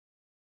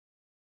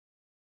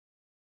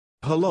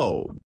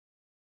Hello.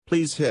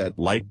 Please hit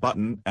like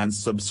button and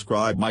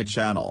subscribe my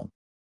channel.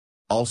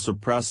 Also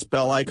press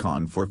bell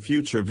icon for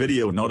future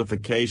video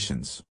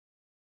notifications.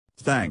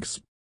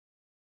 Thanks.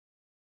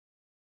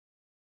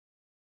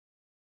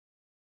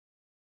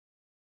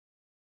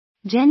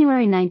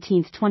 January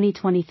 19,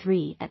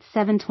 2023 at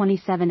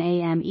 7:27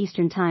 a.m.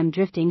 Eastern Time.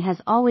 Drifting has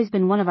always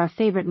been one of our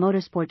favorite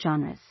motorsport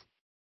genres.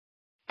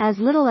 As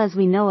little as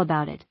we know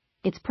about it,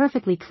 it's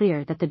perfectly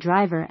clear that the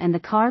driver and the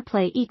car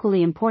play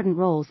equally important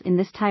roles in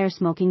this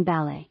tire-smoking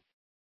ballet.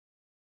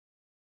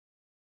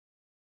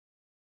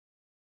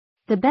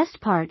 The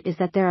best part is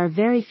that there are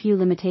very few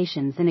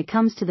limitations when it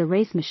comes to the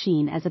race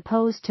machine as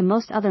opposed to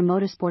most other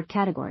motorsport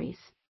categories.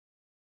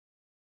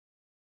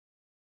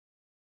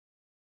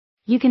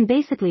 You can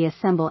basically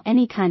assemble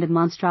any kind of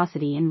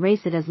monstrosity and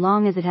race it as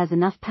long as it has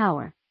enough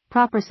power,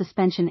 proper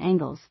suspension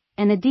angles,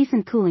 and a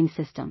decent cooling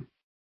system.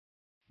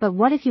 But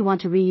what if you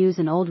want to reuse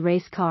an old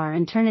race car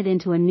and turn it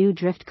into a new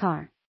drift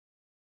car?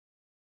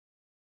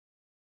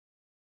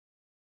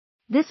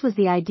 This was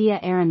the idea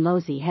Aaron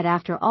Losey had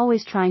after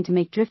always trying to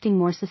make drifting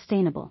more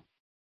sustainable.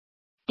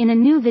 In a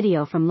new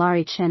video from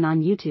Larry Chen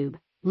on YouTube,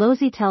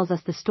 Losey tells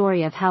us the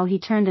story of how he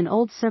turned an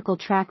old circle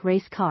track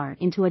race car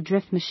into a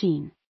drift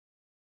machine.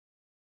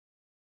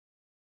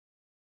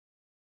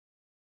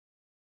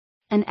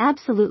 An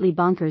absolutely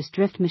bonkers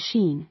drift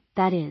machine,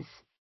 that is.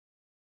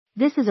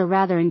 This is a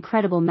rather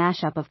incredible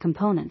mashup of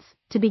components,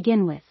 to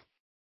begin with.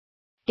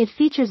 It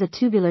features a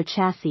tubular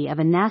chassis of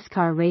a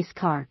Nascar race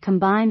car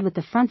combined with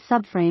the front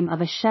subframe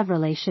of a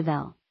Chevrolet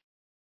Chevelle.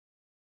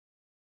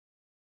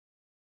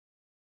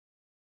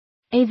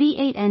 A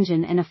V8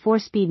 engine and a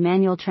 4-speed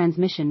manual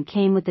transmission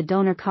came with the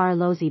donor car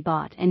Losey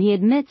bought, and he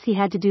admits he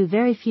had to do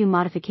very few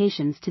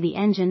modifications to the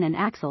engine and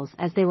axles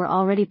as they were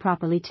already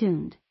properly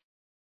tuned.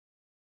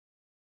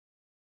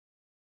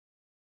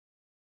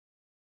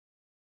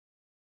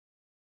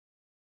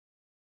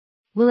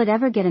 Will it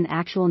ever get an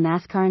actual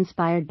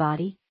NASCAR-inspired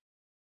body?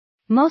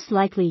 Most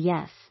likely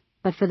yes,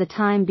 but for the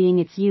time being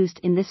it's used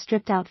in this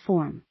stripped-out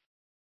form.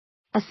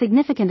 A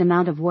significant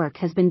amount of work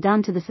has been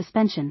done to the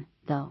suspension,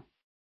 though.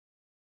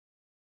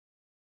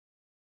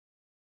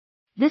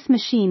 This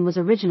machine was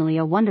originally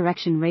a One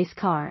Direction race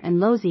car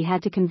and Losey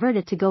had to convert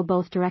it to go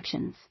both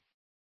directions.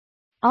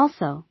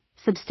 Also,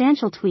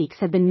 substantial tweaks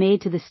have been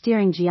made to the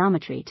steering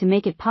geometry to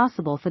make it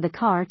possible for the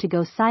car to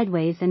go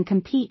sideways and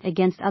compete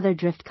against other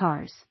drift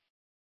cars.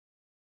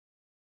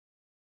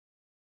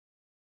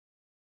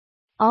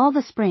 All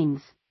the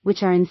springs,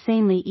 which are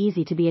insanely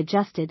easy to be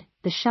adjusted,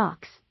 the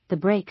shocks, the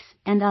brakes,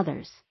 and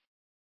others.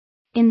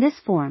 In this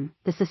form,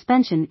 the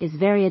suspension is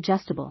very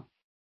adjustable.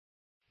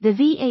 The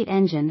V8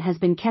 engine has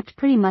been kept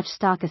pretty much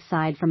stock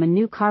aside from a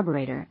new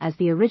carburetor as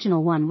the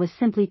original one was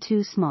simply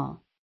too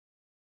small.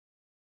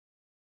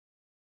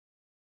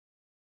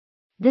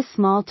 This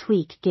small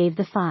tweak gave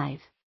the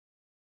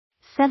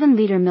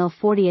 5.7-liter mill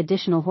 40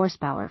 additional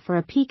horsepower for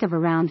a peak of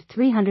around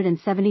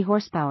 370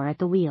 horsepower at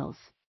the wheels.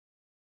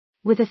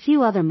 With a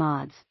few other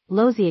mods,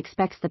 Losey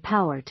expects the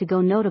power to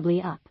go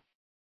notably up.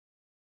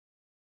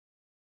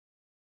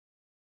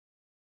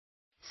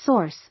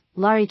 Source: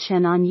 Larry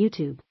Chen on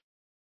YouTube.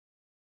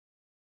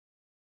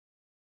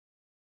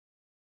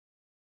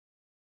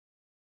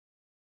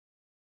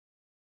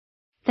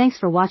 Thanks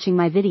for watching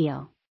my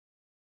video.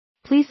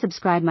 Please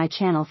subscribe my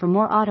channel for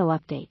more auto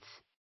updates.